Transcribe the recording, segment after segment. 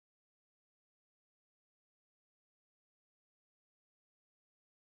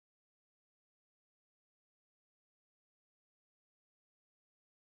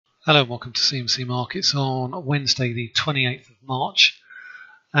Hello and welcome to CMC Markets on Wednesday the 28th of March,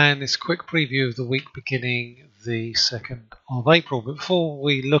 and this quick preview of the week beginning the 2nd of April. But before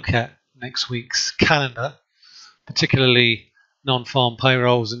we look at next week's calendar, particularly non-farm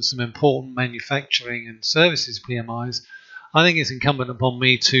payrolls and some important manufacturing and services PMIs, I think it's incumbent upon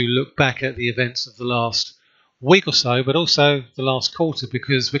me to look back at the events of the last week or so, but also the last quarter,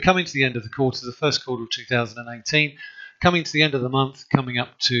 because we're coming to the end of the quarter, the first quarter of 2018, coming to the end of the month, coming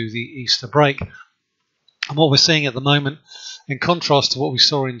up to the Easter break. And what we're seeing at the moment, in contrast to what we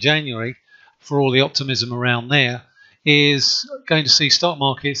saw in January, for all the optimism around there, is going to see stock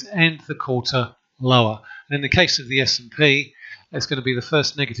markets end the quarter lower. And in the case of the S&P, it's going to be the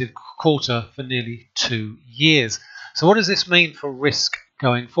first negative quarter for nearly 2 years. So what does this mean for risk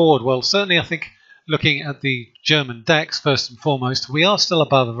going forward? Well, certainly I think looking at the German DAX, first and foremost, we are still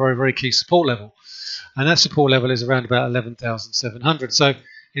above a very, very key support level. And that support level is around about 11,700. So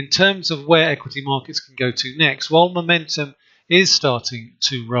in terms of where equity markets can go to next, while momentum is starting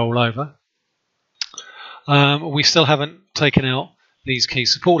to roll over, we still haven't taken out these key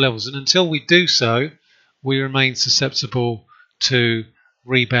support levels. And until we do so, we remain susceptible to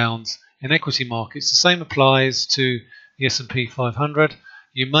rebounds in equity markets. The same applies to the S&P 500.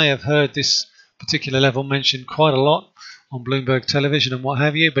 You may have heard this particular level mentioned quite a lot on Bloomberg television and what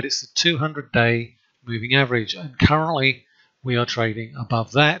have you, but it's the 200-day moving average, and currently we are trading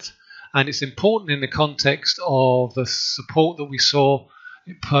above that. And it's important in the context of the support that we saw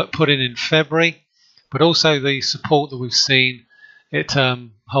put in February, but also the support that we've seen it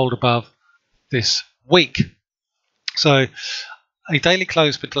hold above this week. So a daily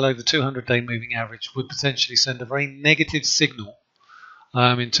close below the 200-day moving average would potentially send a very negative signal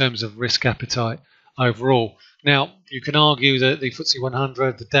in terms of risk appetite overall. Now, you can argue that the FTSE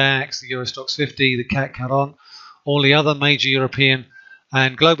 100, the DAX, the Euro Stoxx 50, the CAC on, all the other major European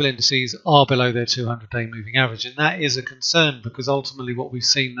and global indices are below their 200-day moving average. And that is a concern, because ultimately what we've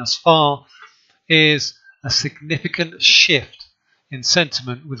seen thus far is a significant shift in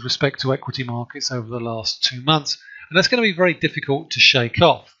sentiment with respect to equity markets over the last 2 months. And that's going to be very difficult to shake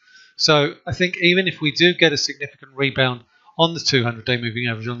off. So I think even if we do get a significant rebound on the 200-day moving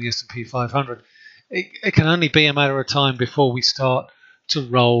average on the S&P 500, it can only be a matter of time before we start to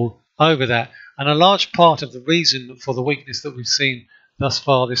roll over that. And a large part of the reason for the weakness that we've seen thus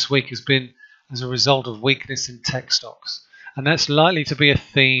far this week has been as a result of weakness in tech stocks. And that's likely to be a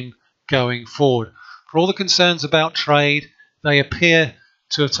theme going forward. For all the concerns about trade, they appear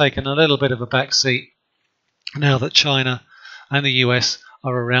to have taken a little bit of a backseat now that China and the US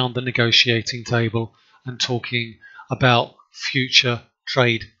are around the negotiating table and talking about future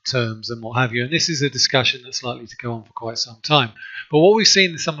trade terms and what have you. And this is a discussion that's likely to go on for quite some time. But what we've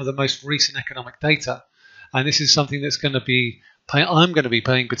seen in some of the most recent economic data, and this is something that's I'm going to be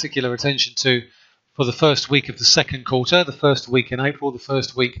paying particular attention to for the first week of the second quarter, the first week in April, the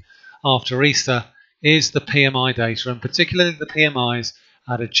first week after Easter, is the PMI data, and particularly the PMIs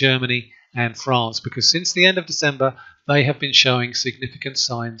out of Germany and France, because since the end of December, they have been showing significant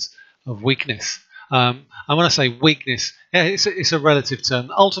signs of weakness. And when I say weakness, yeah, it's a relative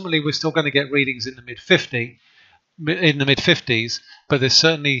term. Ultimately, we're still going to get readings in the mid-50s, but they're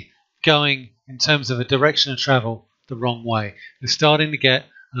certainly going, in terms of a direction of travel, the wrong way. They're starting to get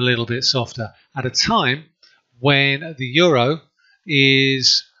a little bit softer at a time when the euro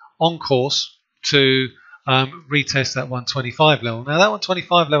is on course to retest that 125 level. Now, that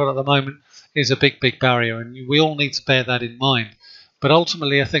 125 level at the moment is a big, big barrier, and we all need to bear that in mind. But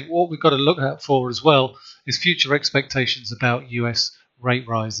ultimately, I think what we've got to look out for as well is future expectations about US rate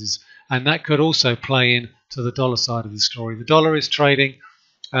rises. And that could also play into the dollar side of the story. The dollar is trading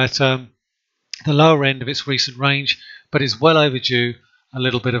at the lower end of its recent range, but is well overdue a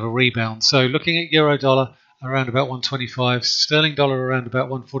little bit of a rebound. So looking at euro dollar around about 125, sterling dollar around about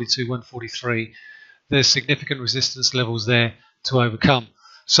 142, 143, there's significant resistance levels there to overcome.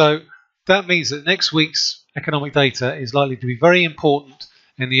 So that means that next week's economic data is likely to be very important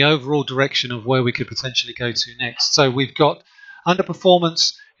in the overall direction of where we could potentially go to next. So we've got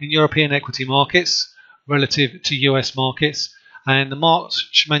underperformance in European equity markets relative to US markets, and the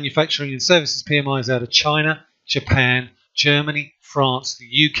March manufacturing and services PMIs out of China, Japan, Germany, France,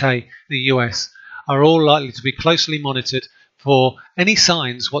 the UK, the US are all likely to be closely monitored for any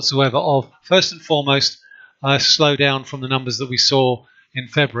signs whatsoever of, first and foremost, a slowdown from the numbers that we saw in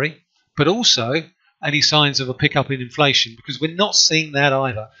February, but also any signs of a pickup in inflation, because we're not seeing that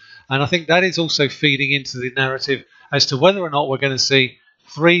either. And I think that is also feeding into the narrative as to whether or not we're going to see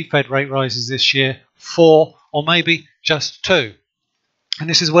 3 Fed rate rises this year, 4, or maybe just 2. And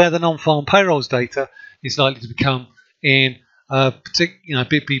this is where the non-farm payrolls data is likely to become in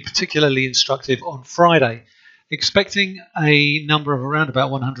be particularly instructive on Friday. Expecting a number of around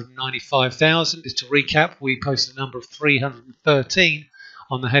about 195,000. Just to recap, we posted a number of 313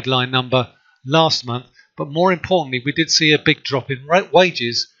 on the headline number last month, but more importantly, we did see a big drop in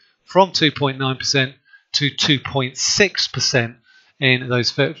wages from 2.9% to 2.6% in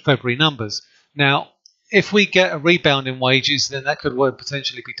those February numbers. Now, if we get a rebound in wages, then that could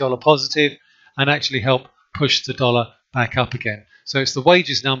potentially be dollar positive and actually help push the dollar back up again. So it's the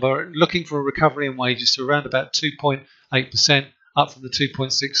wages number, looking for a recovery in wages to around about 2.8%, up from the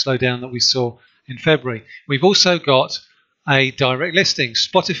 2.6 slowdown that we saw in February. We've also got a direct listing,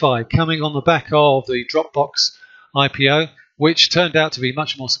 Spotify, coming on the back of the Dropbox IPO, which turned out to be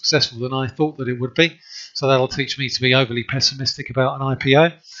much more successful than I thought that it would be. So that'll teach me to be overly pessimistic about an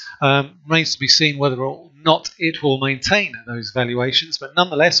IPO. Remains to be seen whether or not it will maintain those valuations. But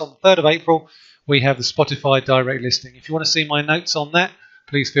nonetheless, on the 3rd of April, we have the Spotify direct listing. If you want to see my notes on that,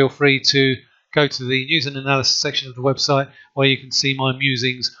 please feel free to go to the news and analysis section of the website, where you can see my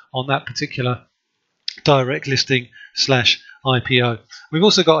musings on that particular direct listing / IPO. We've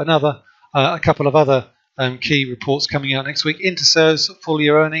also got a couple of other key reports coming out next week. Interser's full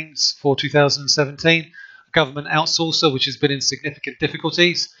year earnings for 2017. Government outsourcer, which has been in significant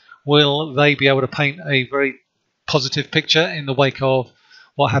difficulties. Will they be able to paint a very positive picture in the wake of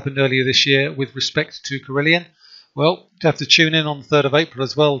what happened earlier this year with respect to Carillion? Well, you have to tune in on the 3rd of April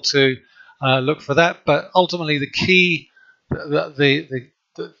as well to look for that. But ultimately, the key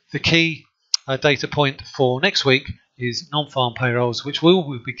data point for next week is non-farm payrolls, which we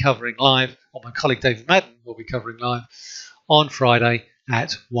will be covering live, or my colleague David Madden will be covering live on Friday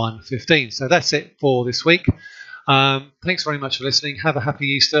at 1:15. So that's it for this week. Thanks very much for listening. Have a happy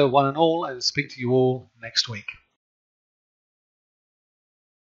Easter, one and all, and speak to you all next week.